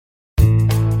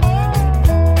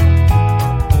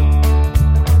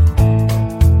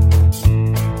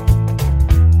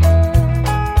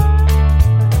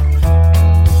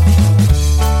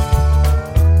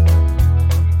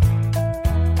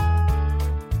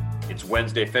It's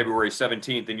Wednesday, February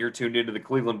 17th, and you're tuned into the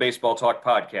Cleveland Baseball Talk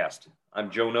podcast.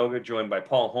 I'm Joe Noga, joined by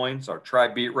Paul Hoynes, our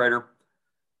Tribe beat writer.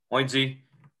 Hoynesy,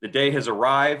 the day has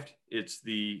arrived. It's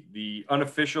the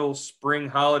unofficial spring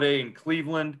holiday in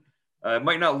Cleveland. It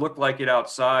might not look like it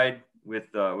outside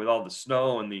with all the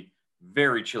snow and the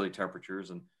very chilly temperatures,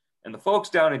 and the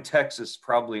folks down in Texas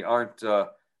probably aren't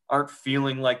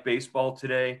feeling like baseball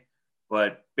today.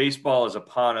 But baseball is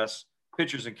upon us.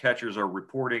 Pitchers and catchers are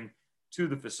reporting to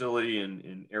the facility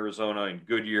in Arizona and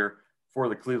Goodyear for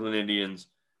the Cleveland Indians.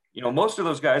 You know, most of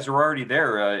those guys are already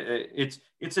there.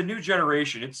 It's a new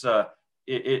generation. It's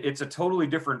a totally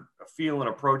different feel and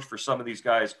approach for some of these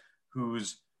guys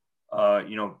whose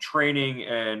training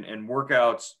and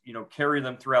workouts carry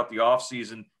them throughout the off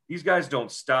season. These guys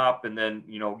don't stop and then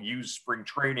use spring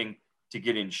training to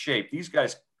get in shape. These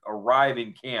guys arrive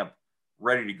in camp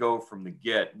ready to go from the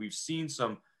get. We've seen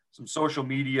some social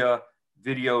media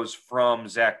videos from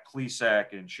Zach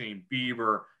Plesac and Shane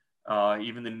Bieber.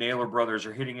 Even the Naylor brothers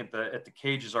are hitting at the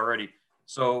cages already.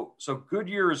 So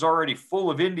Goodyear is already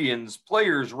full of Indians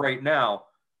players right now,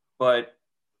 but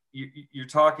you're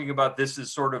talking about this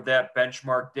is sort of that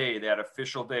benchmark day, that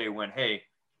official day when, hey,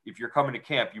 if you're coming to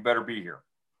camp, you better be here.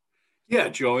 Yeah,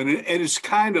 Joe, and it's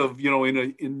kind of,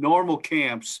 in normal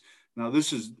camps. Now,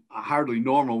 this is hardly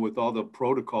normal with all the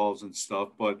protocols and stuff,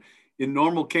 but in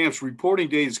normal camps, reporting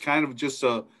day is kind of just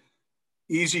a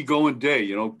easygoing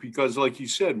day, because like you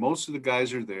said, most of the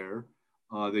guys are there.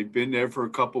 They've been there for a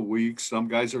couple of weeks. Some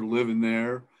guys are living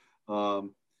there.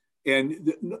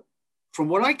 And from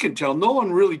what I can tell, no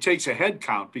one really takes a head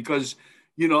count because,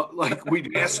 like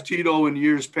we'd asked Tito in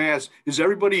years past, is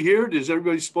everybody here? Is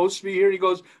everybody supposed to be here? He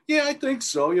goes, yeah, I think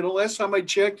so. Last time I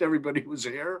checked, everybody was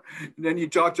here. And then you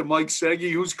talk to Mike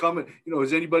Segi, who's coming,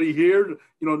 is anybody here?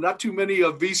 Not too many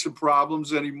visa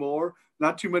problems anymore,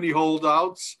 not too many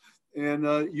holdouts.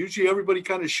 And usually everybody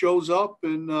kind of shows up.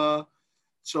 And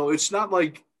so it's not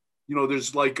like,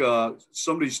 there's like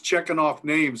somebody's checking off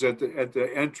names at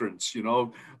the entrance,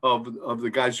 of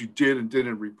the guys who did and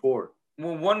didn't report.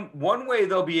 Well, one way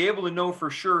they'll be able to know for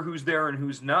sure who's there and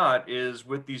who's not is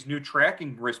with these new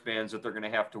tracking wristbands that they're going to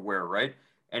have to wear, right?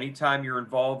 Anytime you're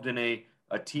involved in a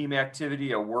team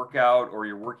activity, a workout, or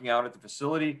you're working out at the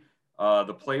facility,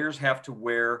 the players have to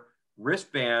wear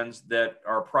wristbands that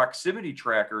are proximity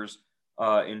trackers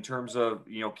in terms of,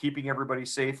 keeping everybody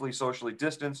safely, socially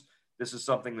distanced. This is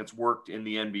something that's worked in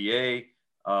the NBA,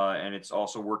 and it's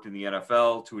also worked in the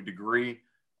NFL to a degree.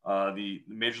 The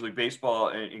Major League Baseball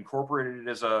incorporated it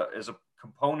as a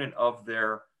component of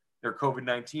their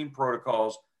COVID-19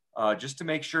 protocols, just to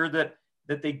make sure that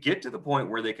they get to the point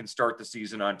where they can start the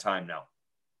season on time now.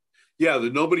 Yeah,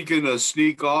 that nobody can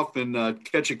sneak off and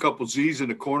catch a couple Z's in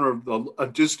a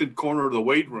distant corner of the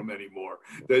weight room anymore.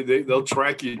 They'll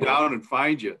track you down and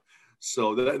find you.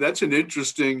 So that's an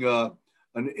interesting, a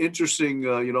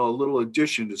little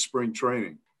addition to spring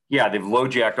training. Yeah, they've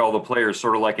low-jacked all the players,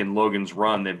 sort of like in Logan's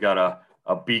Run. They've got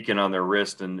a beacon on their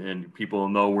wrist, and people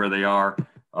know where they are.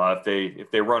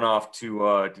 If they run off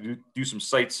to do some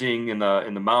sightseeing in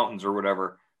the mountains or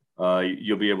whatever,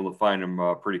 you'll be able to find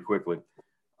them pretty quickly.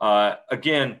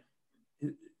 Again,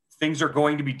 things are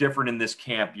going to be different in this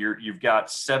camp. You've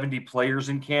got 70 players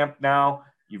in camp now.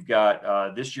 You've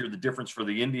got this year, the difference for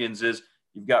the Indians is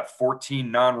you've got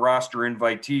 14 non-roster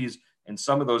invitees. And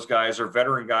some of those guys are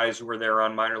veteran guys who were there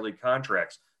on minor league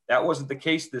contracts. That wasn't the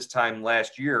case this time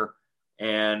last year.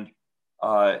 And,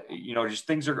 just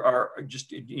things are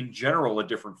just in general a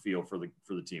different feel for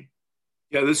the team.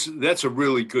 Yeah, that's a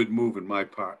really good move in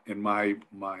my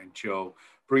mind, Joe.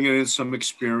 Bringing in some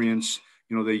experience.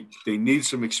 They need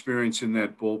some experience in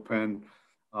that bullpen.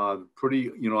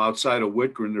 Pretty, outside of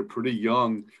Whitgren, they're pretty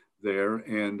young there.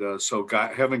 And so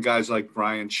having guys like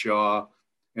Brian Shaw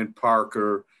and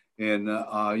Parker – and,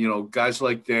 guys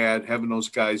like that, having those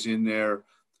guys in there,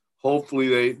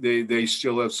 hopefully they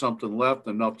still have something left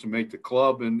enough to make the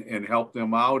club and help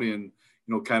them out in,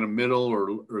 kind of middle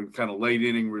or kind of late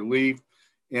inning relief.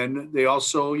 And they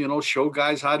also, show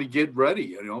guys how to get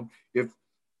ready. If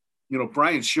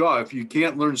Brian Shaw, if you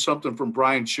can't learn something from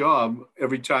Brian Shaw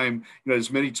every time,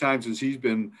 as many times as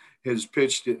has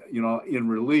pitched, in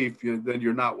relief, then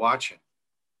you're not watching.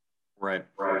 Right.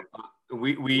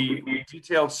 We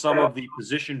detailed some of the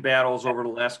position battles over the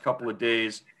last couple of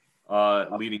days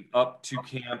leading up to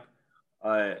camp.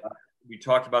 We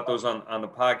talked about those on the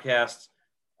podcast.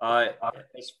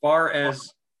 As far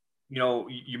as,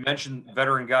 you mentioned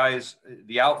veteran guys,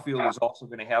 the outfield is also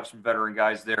going to have some veteran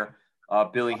guys there.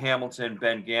 Billy Hamilton,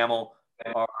 Ben Gamel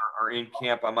are in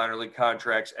camp on minor league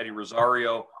contracts. Eddie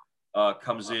Rosario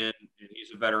comes in, and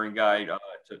he's a veteran guy to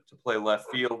play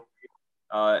left field.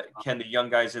 can the young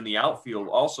guys in the outfield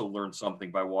also learn something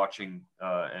by watching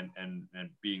and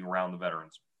being around the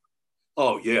veterans?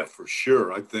 Oh yeah, for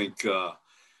sure. I think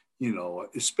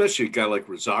especially a guy like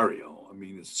Rosario. I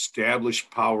mean, established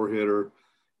power hitter.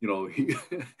 He's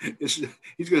going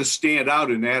to stand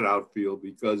out in that outfield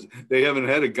because they haven't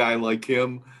had a guy like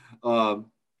him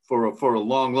for a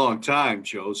long, long time,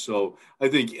 Joe. So I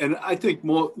think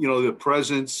more, the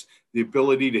presence, the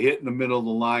ability to hit in the middle of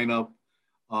the lineup,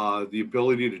 the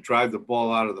ability to drive the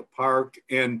ball out of the park,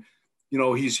 and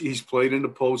he's played in the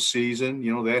postseason.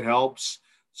 That helps.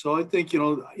 So I think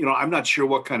I'm not sure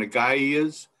what kind of guy he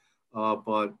is,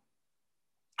 but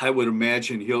I would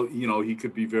imagine he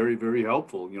could be very, very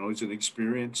helpful. He's an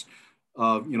experienced,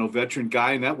 veteran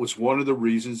guy, and that was one of the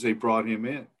reasons they brought him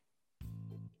in.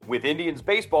 With Indians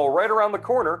baseball right around the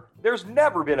corner, there's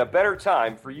never been a better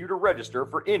time for you to register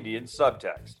for Indians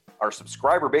Subtext. Our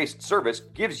subscriber-based service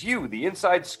gives you the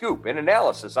inside scoop and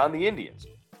analysis on the Indians.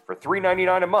 For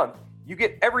 $3.99 a month, you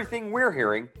get everything we're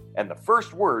hearing and the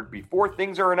first word before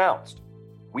things are announced.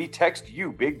 We text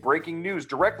you big breaking news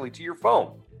directly to your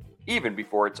phone, even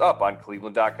before it's up on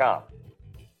Cleveland.com.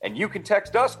 And you can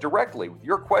text us directly with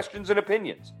your questions and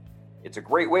opinions. It's a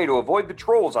great way to avoid the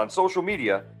trolls on social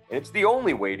media, and it's the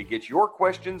only way to get your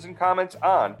questions and comments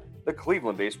on the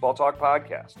Cleveland Baseball Talk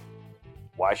podcast.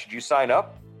 Why should you sign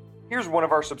up? Here's one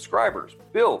of our subscribers,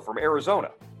 Bill from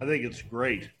Arizona. I think it's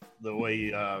great the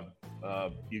way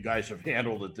you guys have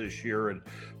handled it this year, and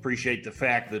appreciate the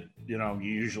fact that, you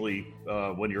usually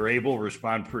when you're able,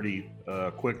 respond pretty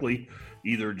quickly,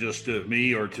 either just to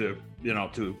me or to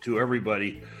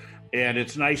everybody. And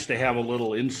it's nice to have a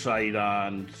little insight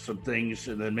on some things,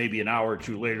 and then maybe an hour or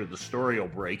two later, the story will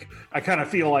break. I kind of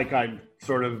feel like I'm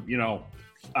sort of,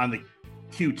 on the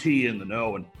QT in the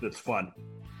know, and it's fun.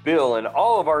 Bill and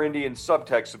all of our Indian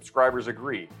Subtext subscribers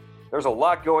agree. There's a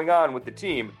lot going on with the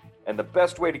team, and the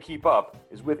best way to keep up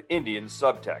is with Indian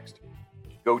Subtext.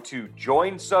 Go to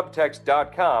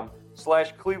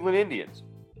joinsubtext.com/Cleveland Indians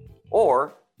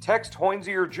or text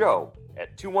Hoynesy or Joe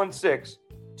at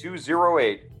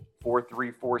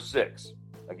 216-208-4346.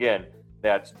 Again,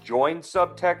 that's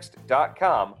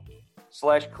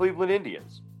joinsubtext.com/Cleveland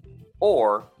Indians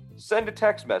or send a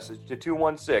text message to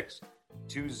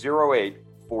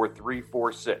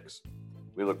 216-208-4346.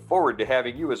 We look forward to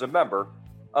having you as a member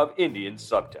of Indian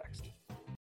Subtext.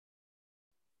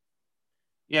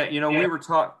 Yeah,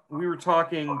 we were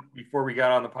talking before we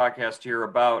got on the podcast here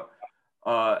about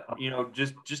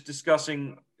just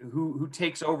discussing who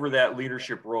takes over that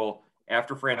leadership role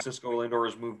after Francisco Lindor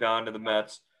has moved on to the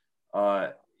Mets.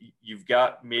 You've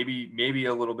got maybe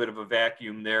a little bit of a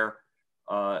vacuum there.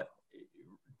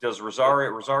 Does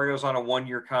Rosario's on a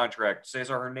 1-year contract?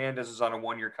 Cesar Hernandez is on a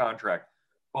 1-year contract.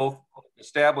 Both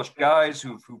established guys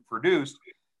who've produced,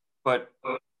 but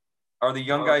are the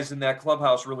young guys in that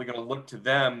clubhouse really going to look to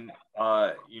them,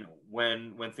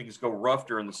 when things go rough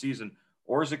during the season?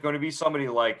 Or is it going to be somebody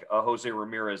like Jose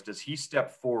Ramirez? Does he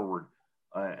step forward?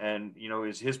 And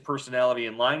is his personality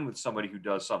in line with somebody who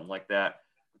does something like that?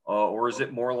 Or is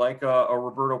it more like a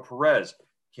Roberto Perez?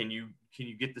 Can you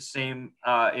get the same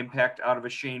impact out of a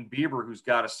Shane Bieber, who's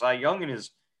got a Cy Young in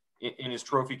his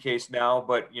trophy case now,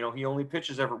 but he only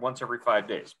pitches once every 5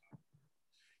 days?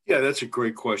 Yeah, that's a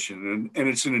great question. And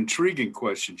it's an intriguing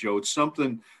question, Joe. It's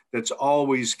something that's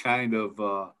always kind of,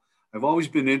 I've always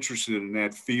been interested in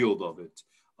that field of it.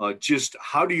 Just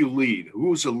how do you lead?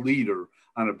 Who's a leader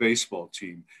on a baseball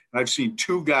team? And I've seen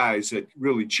two guys that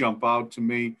really jump out to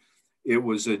me. It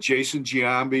was Jason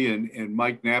Giambi and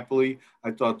Mike Napoli. I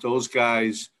thought those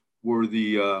guys were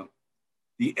the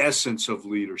essence of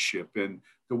leadership. And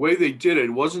the way they did it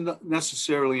wasn't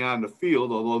necessarily on the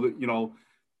field, although,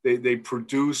 they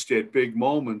produced at big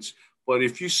moments. But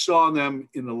if you saw them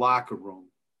in the locker room,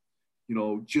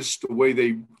 just the way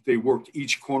they worked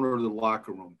each corner of the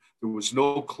locker room, there was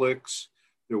no clicks.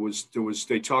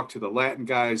 They talked to the Latin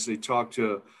guys. They talked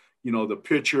to, the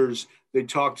pitchers. They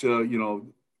talked to,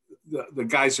 the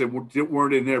guys that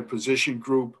weren't in their position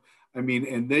group. I mean,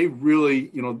 and they really,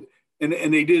 and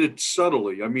they did it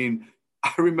subtly. I mean,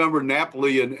 I remember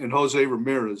Napoli and Jose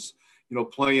Ramirez,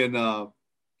 playing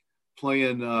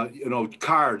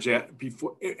cards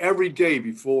every day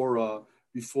before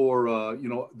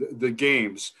the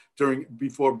games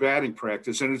before batting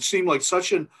practice. And it seemed like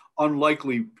such an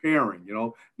unlikely pairing,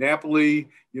 Napoli,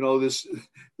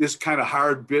 this kind of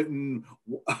hard bitten,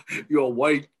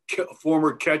 white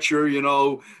former catcher,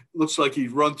 looks like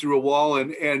he'd run through a wall,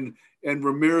 and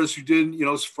Ramirez, who didn't,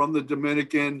 is from the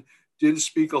Dominican, didn't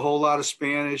speak a whole lot of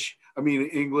English,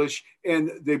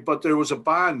 but there was a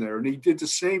bond there. And he did the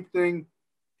same thing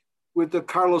with the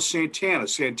Carlos Santana.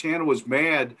 Santana was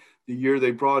mad the year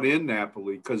they brought in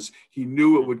Napoli because he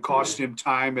knew it would cost him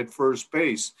time at first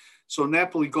base. So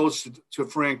Napoli goes to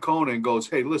Francona and goes,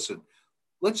 hey, listen,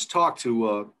 let's talk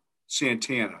to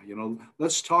Santana.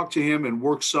 Let's talk to him and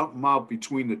work something out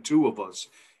between the two of us.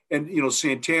 And,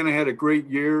 Santana had a great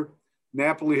year.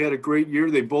 Napoli had a great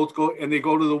year. They both go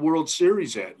to the World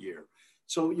Series that year.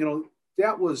 So,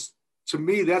 that was, to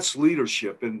me, that's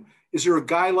leadership. And is there a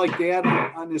guy like that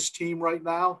on this team right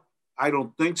now? I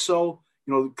don't think so,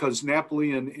 because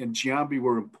Napoli and Giambi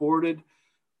were imported.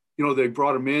 They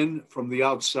brought him in from the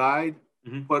outside.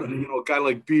 Mm-hmm. But, a guy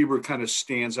like Bieber kind of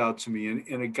stands out to me,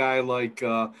 and a guy like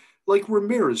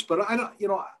Ramirez. But I don't,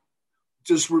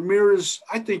 does Ramirez,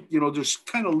 I think, there's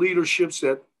kind of leaderships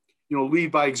that,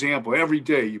 lead by example every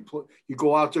day. You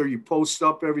go out there, you post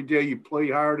up every day, you play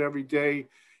hard every day.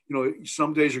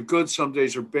 Some days are good, some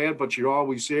days are bad, but you're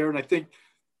always there. And I think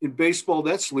in baseball,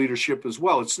 that's leadership as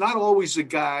well. It's not always a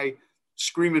guy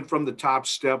screaming from the top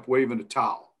step, waving a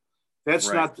towel.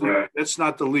 That's not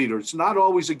the leader. It's not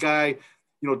always a guy,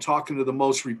 talking to the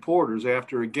most reporters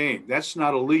after a game. That's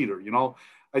not a leader.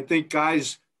 I think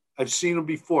guys, I've seen them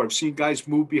before. I've seen guys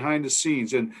move behind the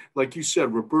scenes. And like you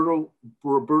said, Roberto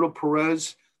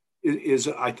Perez is,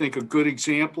 I think, a good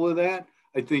example of that.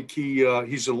 I think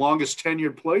he's the longest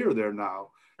tenured player there now,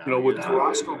 with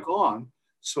Carrasco gone.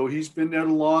 So he's been there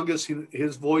the longest.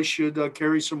 His voice should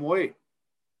carry some weight.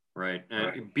 Right.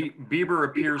 Bieber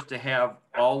appears to have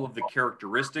all of the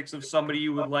characteristics of somebody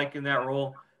you would like in that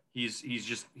role. He's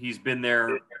been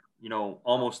there,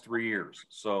 almost 3 years.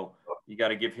 So you got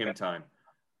to give him time.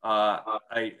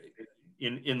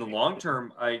 In the long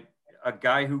term, a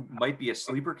guy who might be a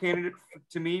sleeper candidate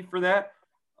to me for that,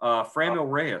 Franmil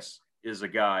Reyes is a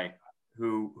guy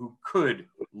who could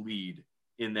lead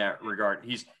in that regard.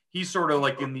 He's sort of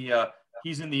like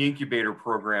he's in the incubator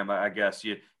program, I guess.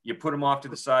 You put him off to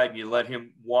the side and you let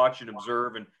him watch and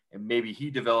observe, and maybe he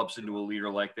develops into a leader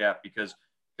like that because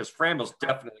Franmil's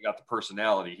definitely got the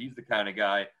personality. He's the kind of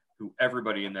guy who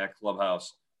everybody in that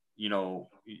clubhouse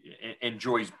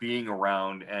enjoys being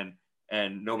around,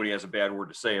 and nobody has a bad word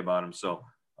to say about him. So,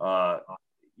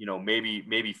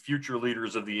 maybe future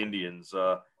leaders of the Indians,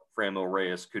 Franmil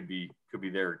Reyes could be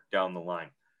there down the line.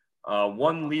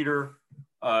 One leader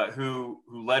who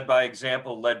led by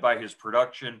example, led by his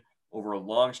production over a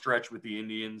long stretch with the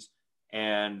Indians,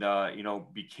 and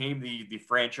became the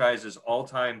franchise's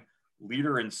all-time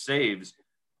leader in saves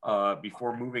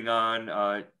before moving on.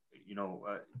 I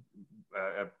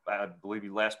believe he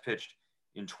last pitched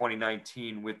in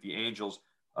 2019 with the Angels.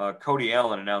 Cody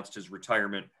Allen announced his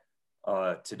retirement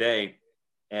today,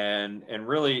 and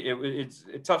really it's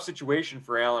a tough situation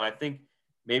for Allen. I think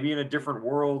maybe in a different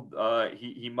world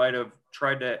he might have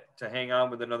tried to hang on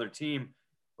with another team,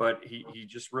 but he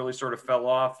just really sort of fell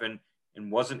off and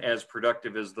wasn't as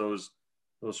productive as those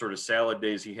sort of salad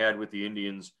days he had with the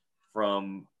Indians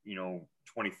from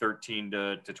 2013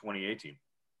 to 2018.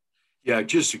 Yeah,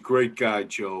 just a great guy,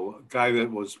 Joe. A guy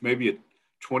that was maybe a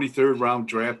 23rd round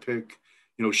draft pick,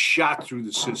 shot through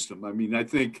the system. I mean, I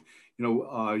think,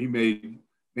 he made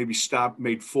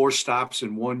 4 stops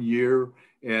in 1 year,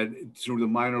 and through the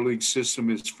minor league system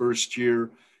his first year,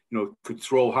 could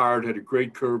throw hard, had a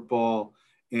great curveball,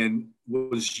 and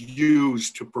was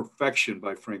used to perfection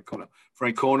by Francona.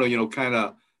 Francona, kind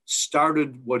of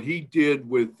started what he did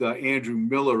with Andrew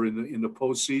Miller in the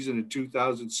postseason in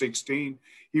 2016.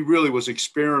 He really was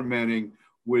experimenting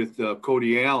with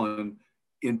Cody Allen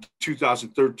in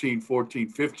 2013, 14,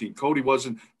 15. Cody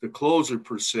wasn't the closer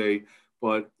per se,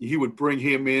 but he would bring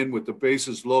him in with the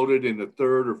bases loaded in the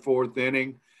 3rd or 4th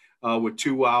inning with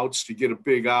 2 outs to get a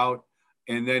big out.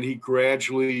 And then he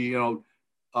gradually,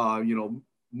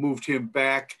 moved him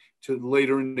back to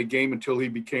later in the game until he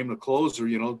became the closer,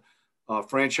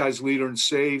 franchise leader in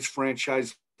saves,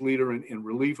 franchise leader in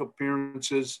relief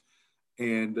appearances.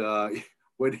 And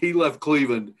when he left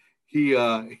Cleveland, he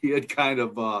had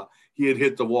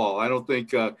hit the wall. I don't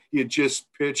think he had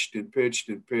just pitched. And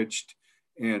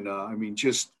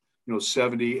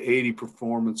 70, 80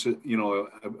 performances,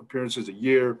 appearances a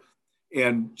year.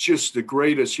 And just the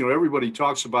greatest, everybody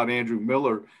talks about Andrew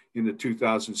Miller in the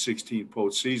 2016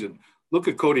 postseason. Look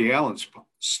at Cody Allen's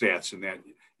stats in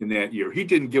that year. He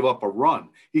didn't give up a run.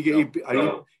 He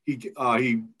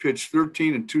pitched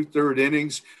 13 2/3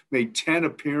 innings, made 10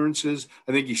 appearances.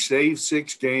 I think he saved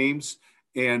 6 games,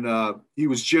 and he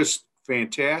was just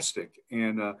fantastic.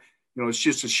 And it's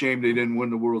just a shame they didn't win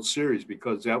the World Series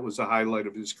because that was the highlight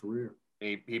of his career.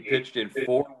 He pitched in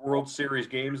 4 World Series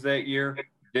games that year,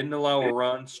 didn't allow a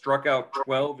run, struck out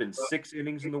 12 in 6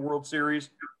 innings in the World Series,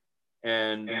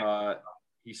 and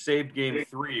he saved game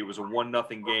 3. It was a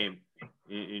 1-0 game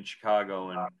in Chicago.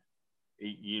 And,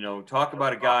 talk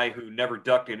about a guy who never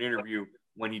ducked an interview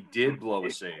when he did blow a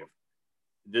save.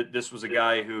 This was a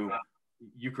guy who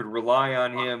you could rely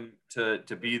on him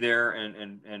to be there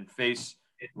and face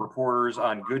reporters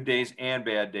on good days and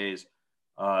bad days.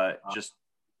 Just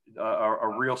a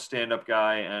real stand-up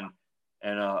guy and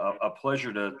a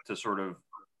pleasure to sort of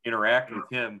interact with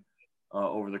him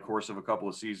over the course of a couple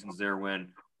of seasons there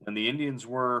when the Indians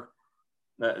were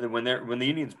when the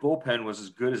Indians bullpen was as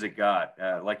good as it got.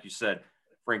 Like you said,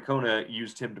 Francona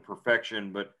used him to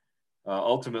perfection, but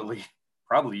ultimately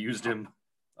probably used him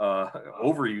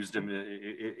overused him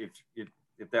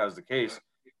if that was the case,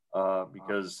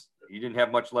 because he didn't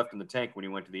have much left in the tank when he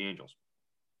went to the Angels.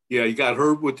 Yeah, he got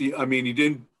hurt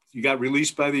he got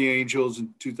released by the Angels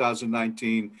in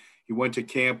 2019. He went to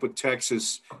camp with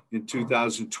Texas in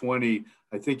 2020.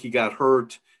 I think he got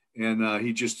hurt, and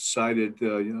he just decided,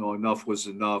 enough was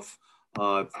enough,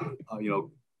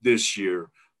 this year.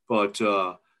 But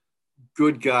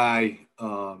good guy.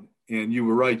 And you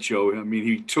were right, Joe. I mean,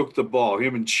 he took the ball.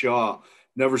 Him and Shaw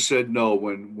never said no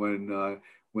when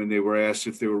they were asked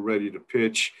if they were ready to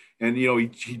pitch. And,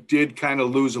 he did kind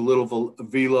of lose a little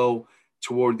velo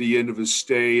toward the end of his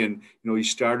stay. And, he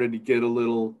started to get a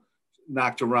little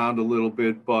knocked around a little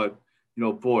bit. But,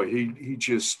 boy,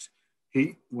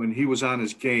 when he was on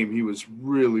his game, he was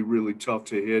really, really tough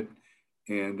to hit.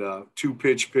 And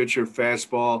 2-pitch pitcher,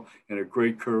 fastball, and a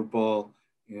great curveball.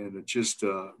 And it just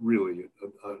really,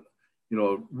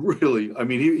 really, I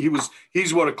mean,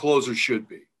 he's what a closer should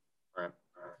be. Right.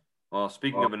 Well,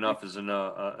 speaking of enough is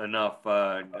enough.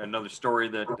 Another story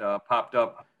that popped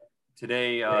up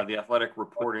today, The Athletic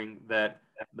reporting that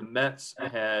the Mets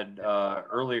had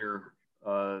earlier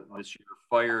this year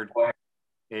fired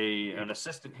an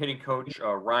assistant hitting coach,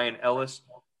 Ryan Ellis,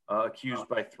 accused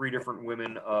by 3 different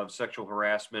women of sexual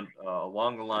harassment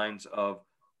along the lines of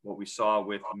what we saw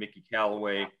with Mickey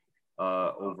Callaway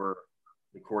over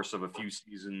the course of a few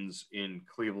seasons in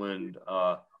Cleveland,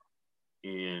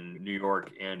 in New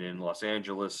York, and in Los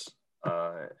Angeles.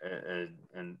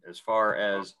 And as far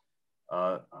as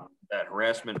that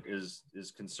harassment is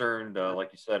concerned, like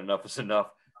you said, enough is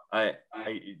enough.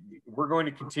 We're going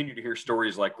to continue to hear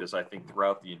stories like this, I think,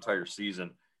 throughout the entire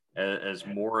season as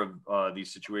more of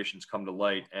these situations come to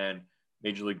light, and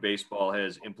Major League Baseball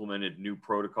has implemented new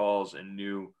protocols and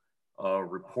new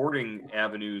reporting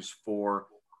avenues for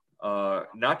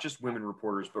not just women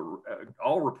reporters, but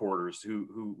all reporters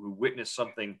who witness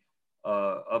something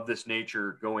of this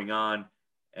nature going on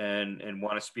and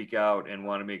want to speak out and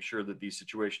want to make sure that these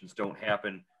situations don't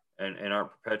happen and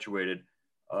aren't perpetuated.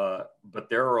 But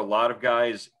there are a lot of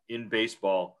guys in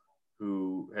baseball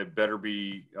who had better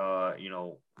be,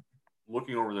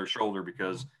 looking over their shoulder,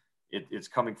 because it's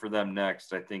coming for them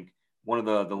next. I think one of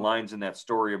the lines in that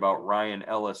story about Ryan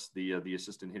Ellis, the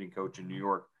assistant hitting coach in New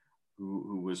York,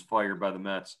 who was fired by the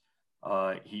Mets,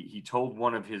 he told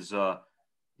one of his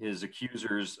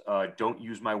accusers, "Don't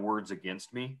use my words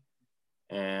against me."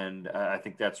 And I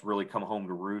think that's really come home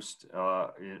to roost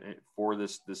for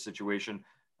this situation.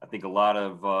 I think a lot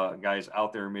of guys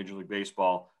out there in Major League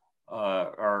Baseball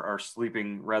are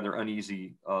sleeping rather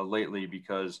uneasy lately,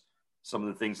 because some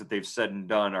of the things that they've said and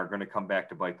done are going to come back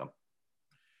to bite them.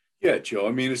 Yeah, Joe.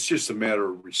 I mean, it's just a matter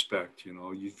of respect.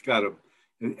 You've got to,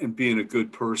 and being a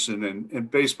good person, and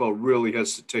baseball really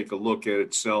has to take a look at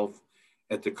itself,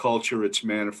 at the culture it's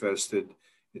manifested,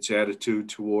 its attitude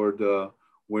toward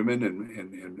women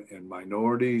and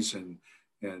minorities, and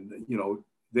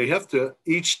they have to.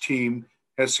 Each team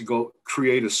has to go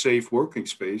create a safe working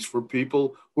space for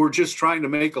people who are just trying to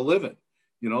make a living.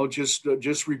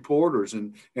 Just reporters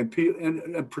and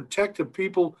protect the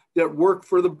people that work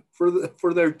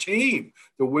for their team,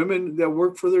 the women that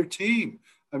work for their team.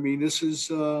 I mean, this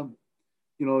is, I'm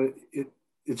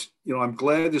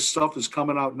glad this stuff is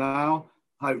coming out now.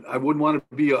 I wouldn't want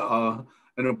to be an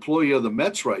employee of the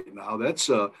Mets right now. That's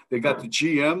they got the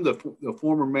GM, the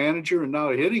former manager, and now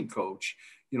a hitting coach.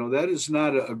 That is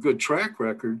not a good track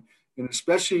record, and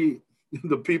especially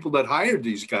the people that hired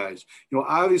these guys.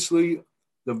 Obviously,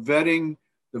 the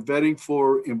vetting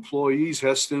for employees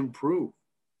has to improve.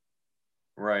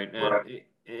 Right, and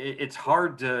it's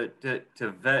hard to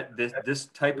vet this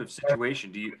type of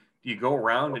situation. Do you go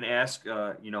around and ask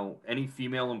any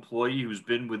female employee who's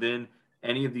been within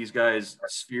any of these guys'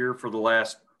 sphere for the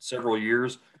last several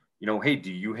years, hey,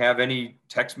 do you have any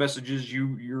text messages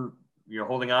you're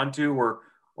holding on to or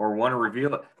want to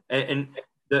reveal it? And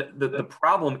the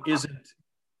problem isn't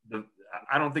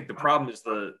I don't think the problem is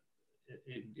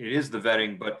it is the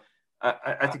vetting, but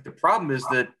I think the problem is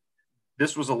that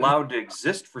this was allowed to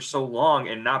exist for so long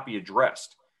and not be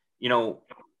addressed. You know,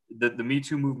 the Me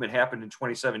Too movement happened in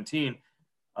 2017.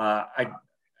 I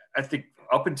think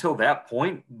up until that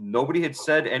point, nobody had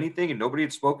said anything and nobody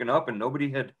had spoken up and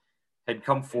nobody had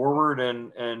come forward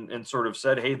and sort of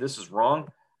said, hey, this is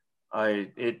wrong.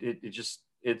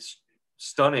 It's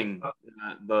stunning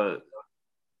the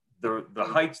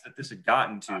heights that this had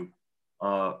gotten to,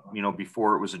 you know,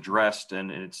 before it was addressed,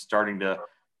 and it's starting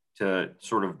to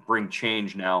sort of bring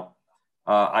change now.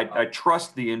 I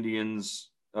trust the Indians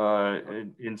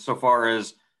insofar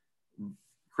as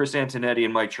Chris Antonetti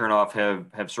and Mike Chernoff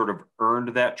have sort of earned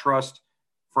that trust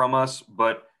from us,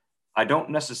 but I don't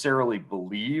necessarily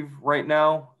believe right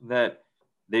now that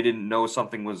they didn't know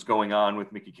something was going on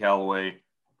with Mickey Callaway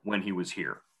when he was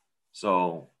here.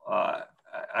 So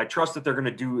I trust that they're going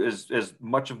to do as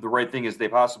much of the right thing as they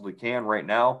possibly can right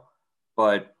now.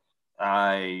 But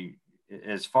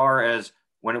as far as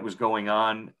when it was going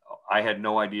on, I had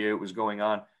no idea it was going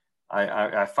on.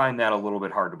 I find that a little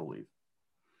bit hard to believe.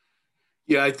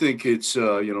 Yeah, I think it's,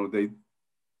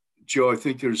 Joe, I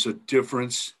think there's a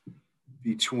difference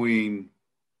between,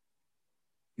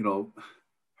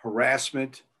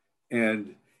 harassment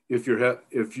and if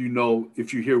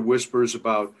you hear whispers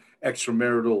about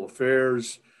extramarital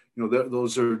affairs,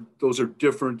 those are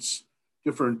different.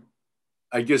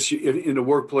 I guess in the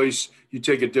workplace, you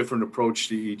take a different approach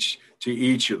to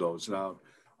each of those. Now,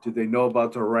 did they know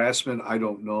about the harassment? I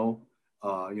don't know.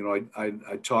 I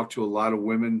talked to a lot of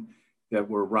women that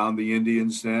were around the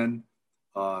Indians then,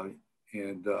 and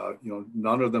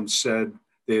none of them said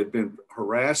they had been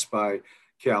harassed by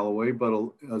Callaway,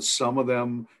 but some of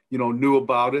them, knew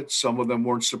about it. Some of them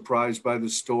weren't surprised by the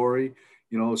story.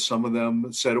 Some of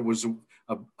them said it was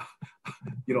a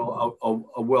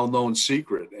well-known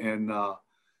secret. And,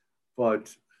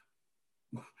 but,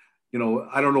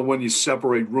 I don't know when you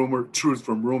separate truth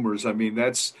from rumors. I mean,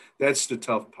 that's the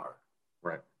tough part.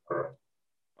 Right.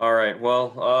 All right.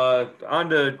 Well, on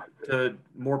to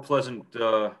more pleasant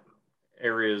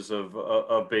areas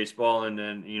of baseball, and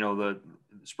then the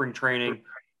spring training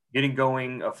getting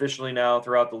going officially now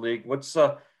throughout the league. What's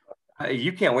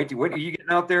you can't wait to what are you getting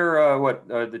out there?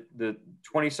 The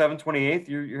 27th, 28th?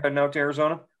 You're heading out to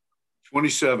Arizona?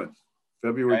 27th,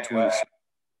 February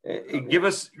 27th. Give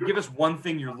us one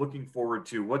thing you're looking forward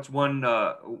to. What's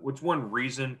one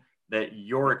reason that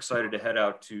you're excited to head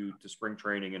out to spring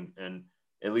training and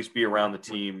at least be around the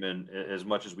team and as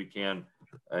much as we can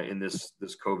in this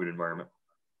COVID environment?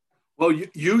 Well,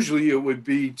 usually it would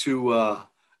be to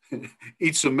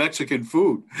eat some Mexican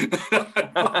food.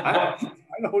 I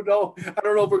don't know. I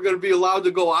don't know if we're going to be allowed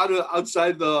to go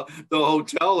outside the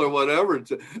hotel or whatever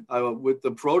with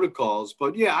the protocols.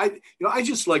 But yeah, I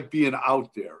just like being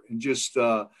out there and just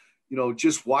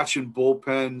just watching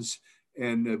bullpens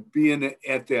and being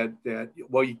at that.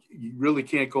 Well, you really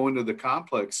can't go into the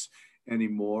complex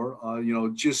anymore.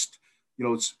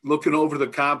 It's looking over the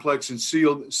complex and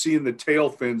seeing the tail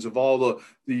fins of all the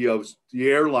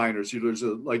airliners. There's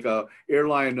a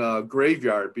airline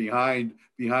graveyard behind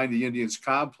the Indians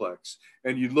complex,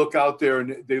 and you look out there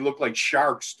and they look like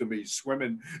sharks to me,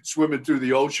 swimming through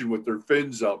the ocean with their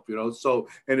fins up. So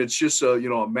and it's just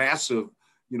a massive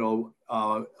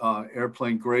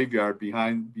airplane graveyard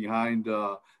behind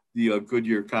the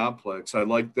Goodyear complex. I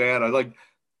like that. I like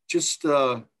just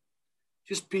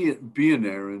being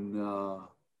there, and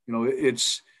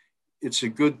it's a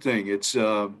good thing. It's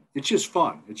just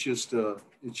fun. It's just I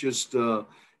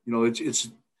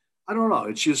don't know.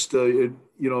 It's just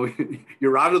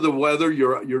you're out of the weather.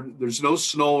 There's no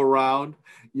snow around.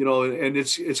 And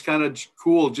it's kind of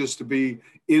cool just to be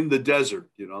in the desert.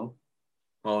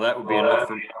 Well, that would be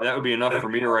enough for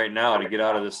me right now to get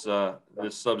out of this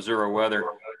sub-zero weather.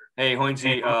 Hey,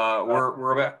 Hoynesy,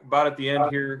 we're about at the end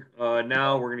here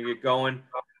now. We're going to get going,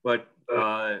 but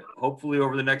hopefully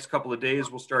over the next couple of days,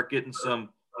 we'll start getting some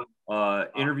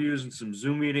interviews and some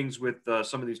Zoom meetings with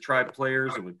some of these Tribe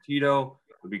players and with Tito.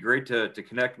 It would be great to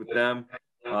connect with them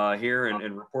here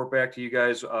and report back to you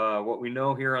guys what we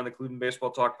know here on the Cleveland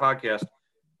Baseball Talk podcast.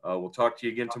 We'll talk to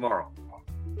you again tomorrow.